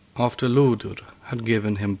soul, after Lodur had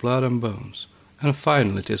given him blood and bones, and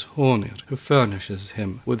finally it is Honir who furnishes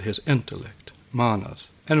him with his intellect,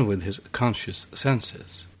 manas, and with his conscious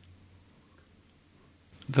senses.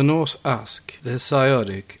 The Norse ask, the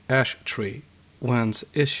Hesiodic ash tree, whence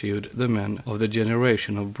issued the men of the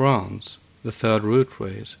generation of bronze, the 3rd root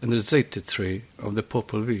race, and the Zeta tree of the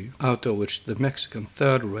Popol Vuh, out of which the Mexican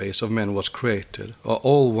 3rd race of men was created, are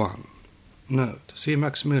all one. Note, see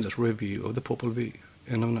Max Muller's review of the Popol Vuh.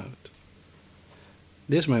 End of note.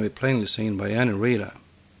 This may be plainly seen by any reader,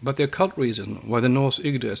 but the occult reason why the Norse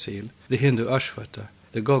Yggdrasil, the Hindu Ashvata,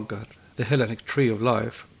 the Goggar, the Hellenic tree of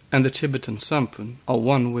life, and the Tibetan Sampun are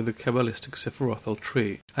one with the Kabbalistic Sephirothal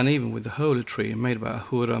tree, and even with the holy tree made by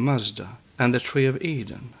Ahura Mazda, and the tree of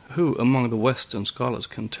Eden, who among the Western scholars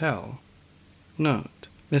can tell? Note,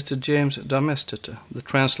 Mr. James Damesteta, the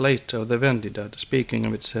translator of the Vendidad, speaking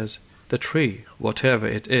of it, says, "The tree, whatever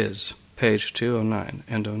it is," page 209,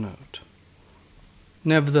 end of note.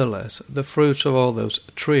 Nevertheless, the fruits of all those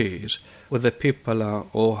trees, with the pipala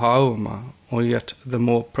or haoma, or yet the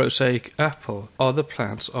more prosaic apple, are the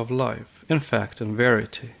plants of life, in fact and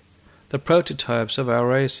verity. The prototypes of our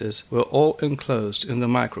races were all enclosed in the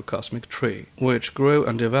microcosmic tree, which grew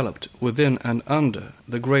and developed within and under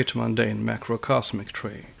the great mundane macrocosmic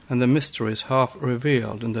tree, and the mystery is half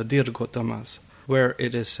revealed in the Dirgotamas, where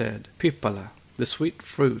it is said, Pipala, the sweet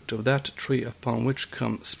fruit of that tree upon which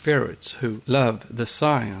come spirits who love the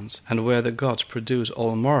science, and where the gods produce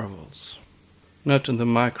all marvels. Note in the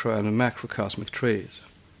micro and macrocosmic trees.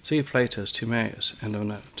 See Plato's Timaeus, end of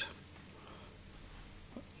note.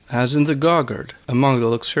 As in the Goggard, among the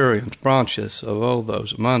luxuriant branches of all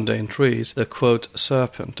those mundane trees, the quote,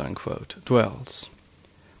 serpent, unquote, dwells.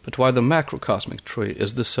 But while the macrocosmic tree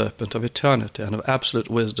is the serpent of eternity and of absolute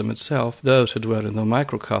wisdom itself, those who dwell in the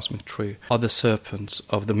microcosmic tree are the serpents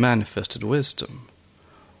of the manifested wisdom.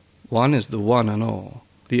 One is the one and all,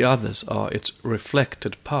 the others are its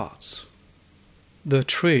reflected parts. The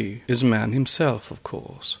tree is man himself, of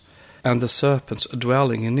course, and the serpents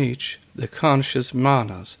dwelling in each, the conscious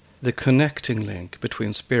manas, the connecting link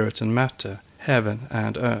between spirit and matter, heaven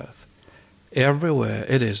and earth. Everywhere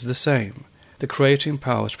it is the same, the creating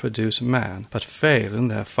powers produce man, but fail in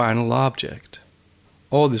their final object.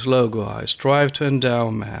 All these logoi strive to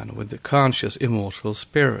endow man with the conscious immortal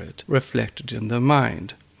spirit reflected in the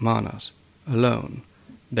mind, manas, alone.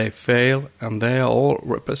 They fail, and they are all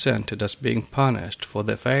represented as being punished for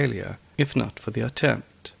their failure, if not for the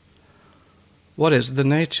attempt. What is the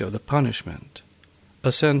nature of the punishment?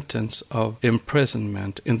 A sentence of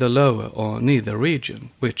imprisonment in the lower or nether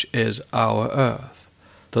region, which is our earth,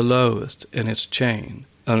 the lowest in its chain,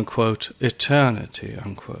 unquote, eternity,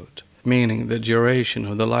 unquote, meaning the duration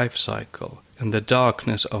of the life cycle in the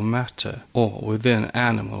darkness of matter or within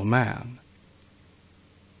animal man.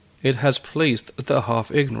 It has pleased the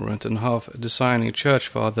half-ignorant and half-designing church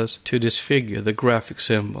fathers to disfigure the graphic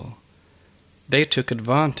symbol. They took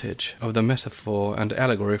advantage of the metaphor and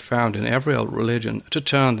allegory found in every old religion to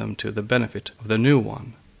turn them to the benefit of the new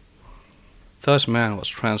one. Thus man was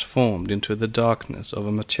transformed into the darkness of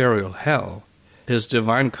a material hell. His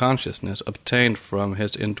divine consciousness obtained from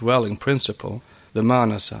his indwelling principle, the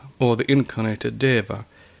manasa, or the incarnated deva,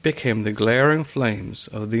 became the glaring flames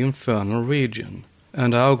of the infernal region,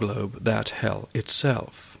 and our globe that hell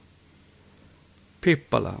itself.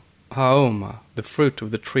 Pippala, haoma, the fruit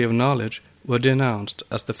of the tree of knowledge, were denounced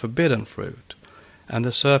as the forbidden fruit, and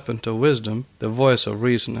the serpent of wisdom, the voice of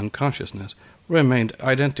reason and consciousness, remained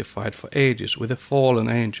identified for ages with a fallen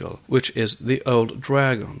angel, which is the old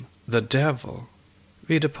dragon, the devil.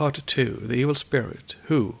 Vida Part 2, the evil spirit,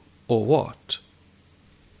 who, or what?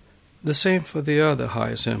 The same for the other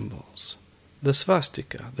high symbols. The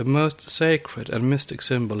swastika, the most sacred and mystic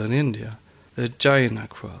symbol in India, the Jaina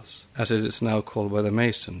cross, as it is now called by the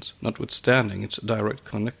Masons, notwithstanding its direct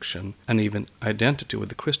connection and even identity with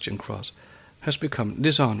the Christian cross, has become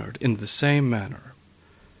dishonored in the same manner.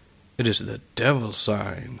 It is the devil's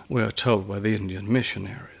sign, we are told by the Indian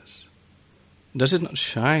missionaries. Does it not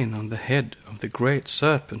shine on the head of the great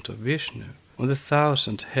serpent of Vishnu, on the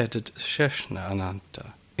 1,000-headed Sheshna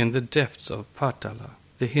Ananta, in the depths of Patala,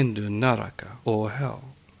 the Hindu Naraka, or hell?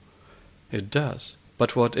 It does.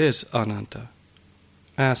 But what is Ananta?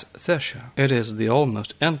 As Sesha, it is the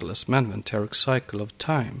almost endless manvantaric cycle of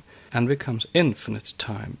time, and becomes infinite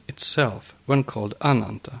time itself when called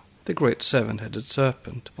Ananta, the great 7-headed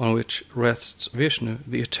serpent, on which rests Vishnu,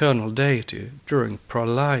 the eternal deity, during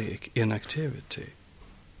pralayic inactivity.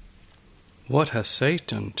 What has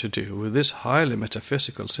Satan to do with this highly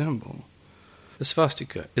metaphysical symbol? The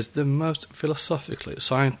swastika is the most philosophically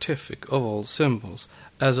scientific of all symbols,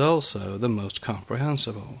 as also the most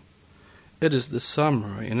comprehensible. It is the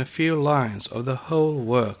summary in a few lines of the whole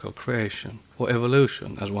work of creation, or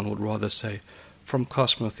evolution, as one would rather say, from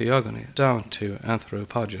cosmotheogony down to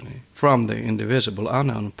anthropogeny, from the indivisible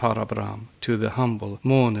unknown Parabrahm to the humble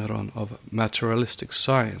moneron of materialistic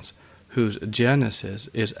science, whose genesis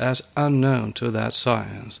is as unknown to that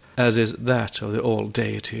science as is that of the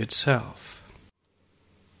all-deity itself.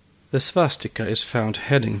 The swastika is found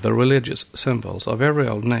heading the religious symbols of every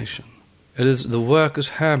old nation. It is the worker's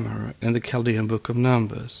hammer in the Chaldean Book of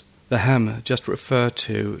Numbers, the hammer just referred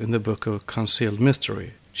to in the Book of Concealed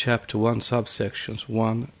Mystery, Chapter 1, subsections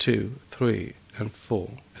 1, 2, 3, and 4,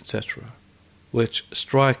 etc., which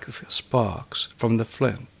striketh sparks from the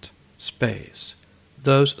flint, space,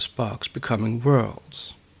 those sparks becoming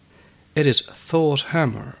worlds. It is Thor's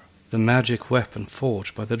hammer, the magic weapon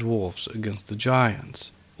forged by the dwarfs against the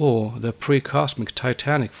giants, or the pre-cosmic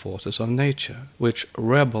titanic forces of nature, which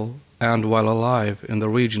rebel, and while alive in the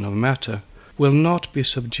region of matter, will not be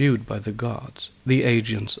subdued by the gods, the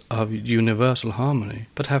agents of universal harmony,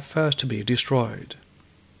 but have first to be destroyed.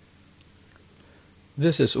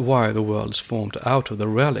 This is why the world is formed out of the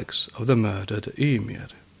relics of the murdered Ymir.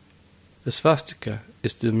 The swastika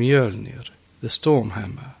is the Mjölnir, the storm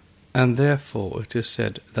hammer, and therefore it is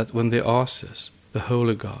said that when the Ases, the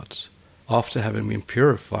holy gods, after having been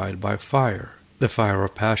purified by fire, the fire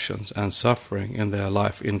of passions and suffering in their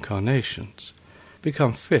life incarnations,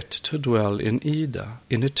 become fit to dwell in Ida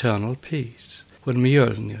in eternal peace, when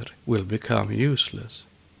Mjölnir will become useless.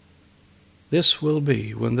 This will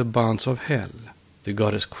be when the bonds of Hel, the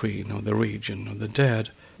goddess queen of the region of the dead,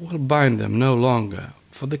 will bind them no longer,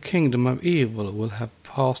 for the kingdom of evil will have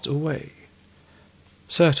passed away.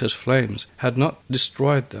 Surtur's flames had not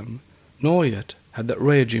destroyed them, nor yet had the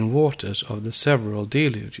raging waters of the several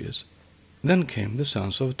deluges. Then came the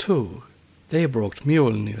sons of Thor. They brought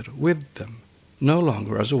Mjölnir with them, no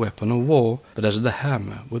longer as a weapon of war, but as the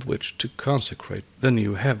hammer with which to consecrate the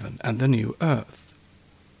new heaven and the new earth.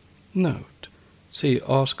 Note, see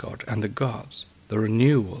Asgard and the gods, the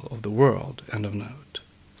renewal of the world, end of note.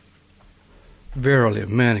 Verily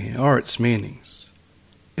many are its meanings.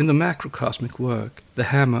 In the macrocosmic work, the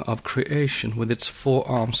hammer of creation with its 4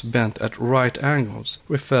 arms bent at right angles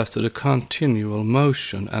refers to the continual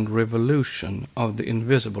motion and revolution of the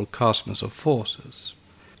invisible cosmos of forces.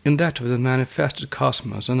 In that of the manifested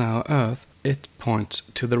cosmos on our Earth, it points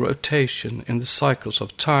to the rotation in the cycles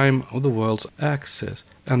of time of the world's axis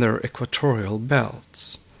and their equatorial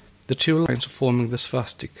belts. The 2 lines forming the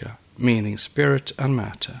swastika, meaning spirit and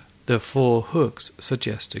matter, the 4 hooks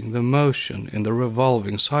suggesting the motion in the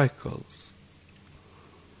revolving cycles.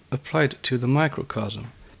 Applied to the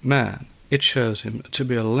microcosm, man, it shows him to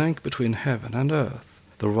be a link between heaven and earth,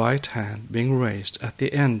 the right hand being raised at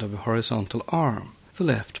the end of a horizontal arm, the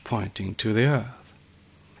left pointing to the earth.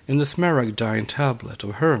 In the smaragdine tablet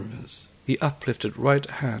of Hermes, the uplifted right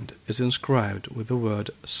hand is inscribed with the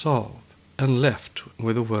word solve, and left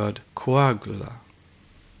with the word coagula.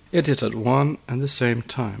 It is at one and the same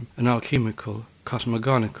time an alchemical,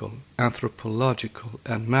 cosmogonical, anthropological,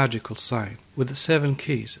 and magical sign with 7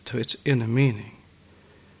 keys to its inner meaning.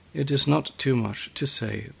 It is not too much to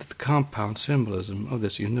say that the compound symbolism of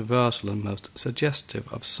this universal and most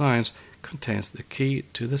suggestive of signs contains the key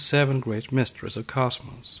to the 7 great mysteries of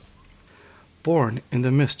cosmos. Born in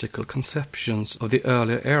the mystical conceptions of the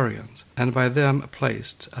earlier Aryans, and by them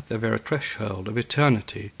placed at the very threshold of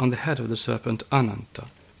eternity on the head of the serpent Ananta,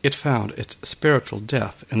 it found its spiritual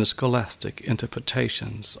death in the scholastic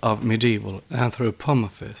interpretations of medieval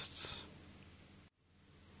anthropomorphists.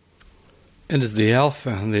 It is the alpha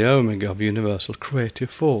and the omega of universal creative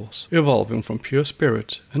force, evolving from pure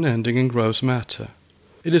spirit and ending in gross matter.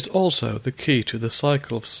 It is also the key to the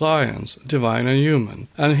cycle of science, divine and human,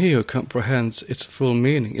 and he who comprehends its full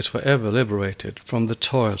meaning is forever liberated from the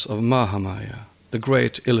toils of Mahamaya, the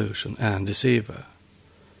great illusion and deceiver.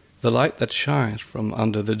 The light that shines from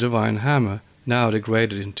under the divine hammer, now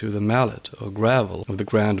degraded into the mallet or gravel of the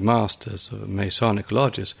grand masters of Masonic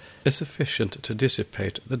lodges, is sufficient to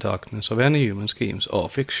dissipate the darkness of any human schemes or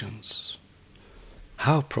fictions.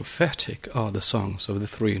 How prophetic are the songs of the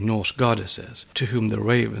 3 Norse goddesses, to whom the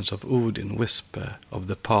ravens of Odin whisper of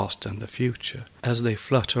the past and the future, as they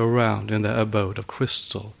flutter around in their abode of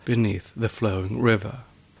crystal beneath the flowing river.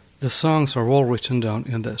 The songs are all written down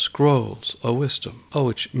in the scrolls of wisdom, of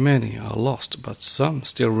which many are lost but some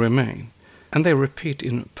still remain, and they repeat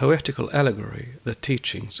in poetical allegory the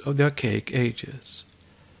teachings of the archaic ages.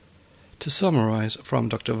 To summarize from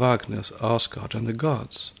Dr. Wagner's Asgard and the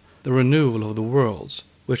Gods, the renewal of the worlds,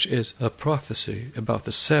 which is a prophecy about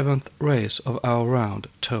the 7th race of our round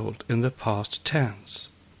told in the past tense.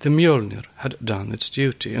 The Mjolnir had done its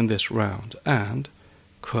duty in this round and,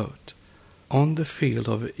 quote, on the field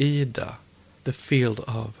of Ida, the field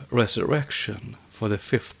of resurrection for the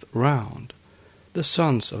 5th round, the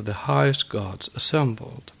sons of the highest gods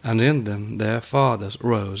assembled, and in them their fathers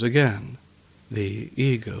rose again, the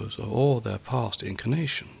egos of all their past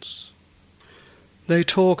incarnations. They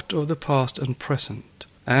talked of the past and present,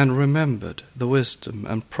 and remembered the wisdom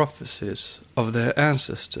and prophecies of their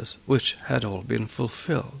ancestors which had all been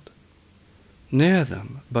fulfilled. Near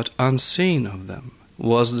them, but unseen of them,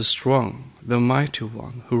 was the strong, the mighty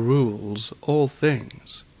one who rules all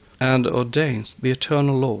things, and ordains the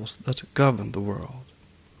eternal laws that govern the world.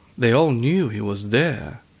 They all knew he was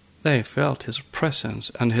there. They felt his presence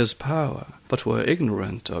and his power, but were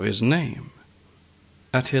ignorant of his name.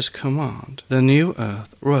 At his command, the new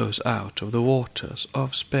earth rose out of the waters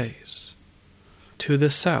of space. To the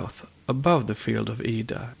south, above the field of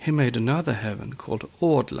Ida, he made another heaven called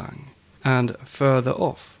Ordlang, and further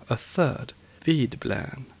off a third,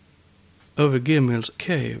 Vidblan. Over Gimil's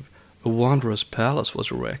cave, a wondrous palace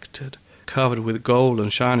was erected, covered with gold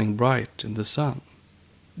and shining bright in the sun.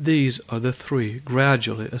 These are the 3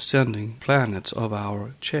 gradually ascending planets of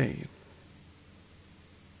our chain.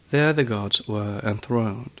 There the gods were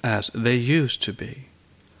enthroned, as they used to be.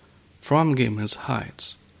 From Gimil's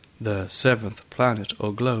heights, the 7th planet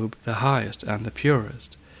or globe, the highest and the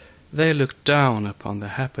purest, they looked down upon the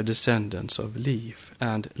happy descendants of Lif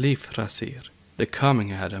and Lifthrasir, the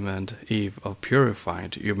coming Adam and Eve of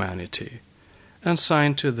purified humanity, and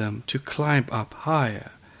signed to them to climb up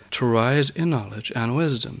higher, to rise in knowledge and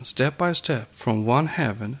wisdom step by step from one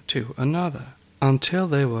heaven to another, until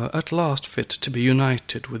they were at last fit to be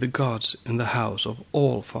united with the gods in the house of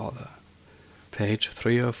All-Father. Page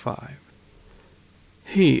 305.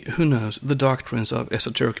 He who knows the doctrines of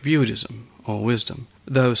esoteric Buddhism, or wisdom,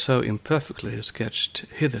 though so imperfectly sketched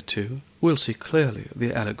hitherto, will see clearly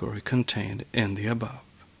the allegory contained in the above.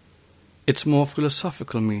 Its more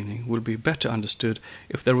philosophical meaning will be better understood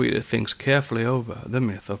if the reader thinks carefully over the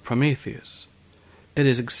myth of Prometheus. It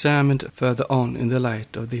is examined further on in the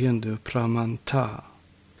light of the Hindu Pramanta.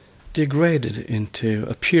 degraded into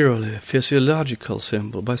a purely physiological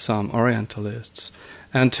symbol by some Orientalists,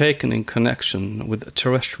 and taken in connection with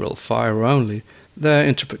terrestrial fire only, their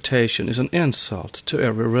interpretation is an insult to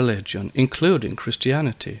every religion, including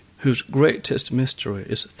Christianity, whose greatest mystery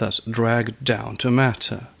is thus dragged down to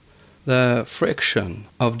matter. The friction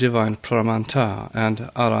of divine Pramanta and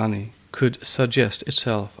Arani could suggest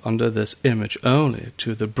itself under this image only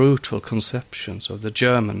to the brutal conceptions of the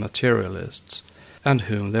German materialists, and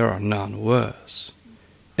whom there are none worse.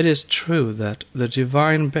 It is true that the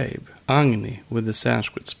divine babe, Agni with the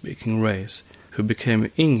Sanskrit-speaking race, who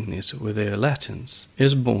became Ignis with the Latins,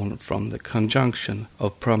 is born from the conjunction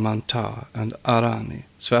of Pramanta and Arani,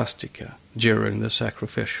 swastika, during the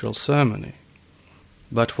sacrificial ceremony.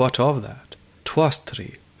 But what of that?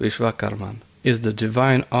 Twastri, Vishvakarman, is the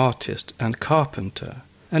divine artist and carpenter,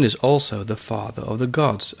 and is also the father of the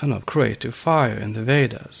gods and of creative fire in the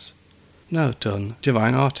Vedas. Note on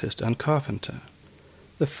divine artist and carpenter.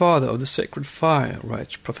 The father of the sacred fire,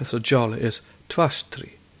 writes Professor Jolly, is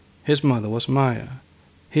Twastri. His mother was Maya.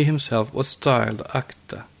 He himself was styled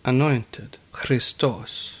Akta, anointed,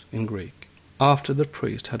 Christos in Greek, after the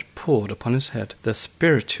priest had poured upon his head the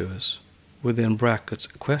spirituous, within brackets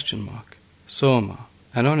question mark, soma,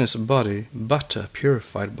 and on his body butter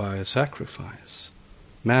purified by a sacrifice.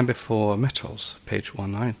 Man Before Metals, page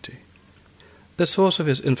 190. The source of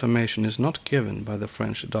his information is not given by the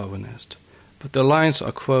French Darwinist, but the lines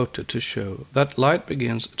are quoted to show that light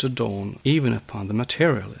begins to dawn even upon the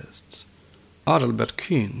materialists. Adalbert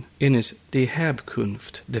Kuhn, in his Die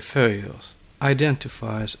Herkunft des Feuers,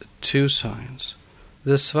 identifies two signs,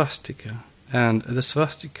 the swastika and the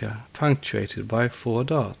swastika punctuated by 4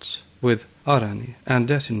 dots, with Arani, and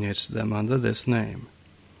designates them under this name.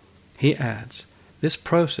 He adds, this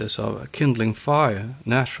process of kindling fire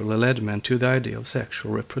naturally led men to the idea of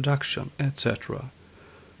sexual reproduction, etc.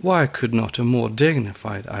 Why could not a more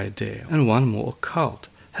dignified idea, and one more occult,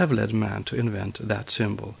 have led man to invent that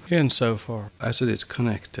symbol, insofar as it is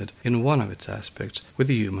connected in one of its aspects with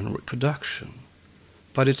human reproduction?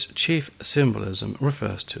 But its chief symbolism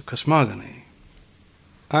refers to cosmogony.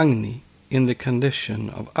 Agni, in the condition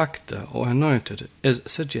of Akta or anointed, is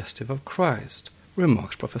suggestive of Christ,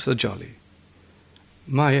 remarks Professor Jolly.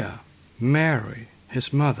 Maya, Mary,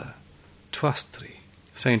 his mother, Twastri,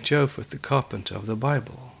 Saint Joseph the carpenter of the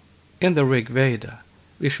Bible. In the Rig Veda,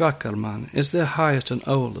 Vishvakarman is the highest and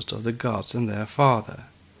oldest of the gods and their father.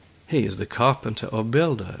 He is the carpenter or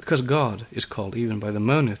builder, because God is called even by the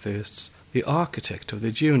monotheists the architect of the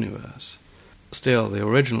universe. Still, the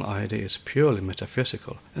original idea is purely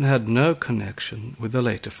metaphysical and had no connection with the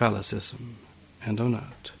later phallicism. End of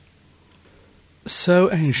note.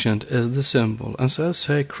 So ancient is the symbol and so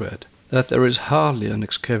sacred that there is hardly an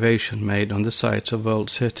excavation made on the sites of old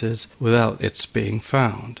cities without its being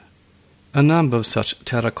found. A number of such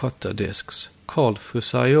terracotta discs, called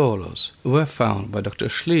fusaiolos, were found by Dr.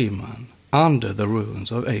 Schliemann under the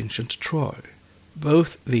ruins of ancient Troy.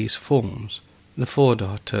 Both these forms, the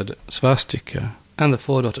 4-dotted swastika and the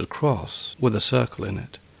 4-dotted cross with a circle in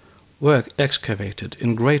it, were excavated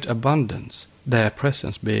in great abundance, their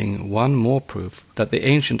presence being one more proof that the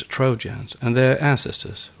ancient Trojans and their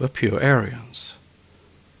ancestors were pure Aryans.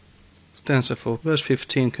 Stanza 4, verse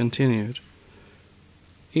 15 continued,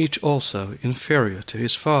 each also inferior to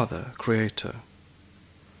his father, creator.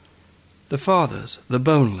 The fathers, the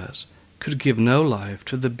boneless, could give no life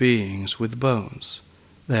to the beings with bones.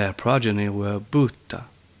 Their progeny were bhuta,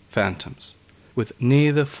 phantoms, with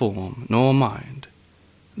neither form nor mind.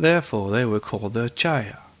 Therefore they were called the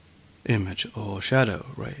chaya, image or shadow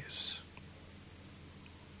race.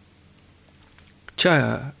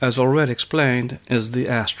 Chaya, as already explained, is the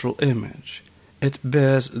astral image. It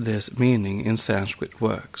bears this meaning in Sanskrit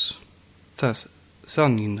works. Thus,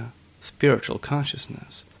 Sanina, spiritual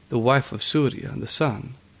consciousness, the wife of Surya, the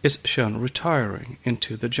sun, is shown retiring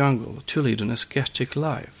into the jungle to lead an ascetic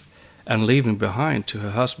life, and leaving behind to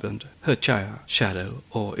her husband her chaya, shadow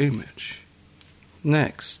or image.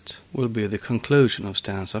 Next will be the conclusion of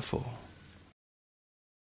Stanza 4.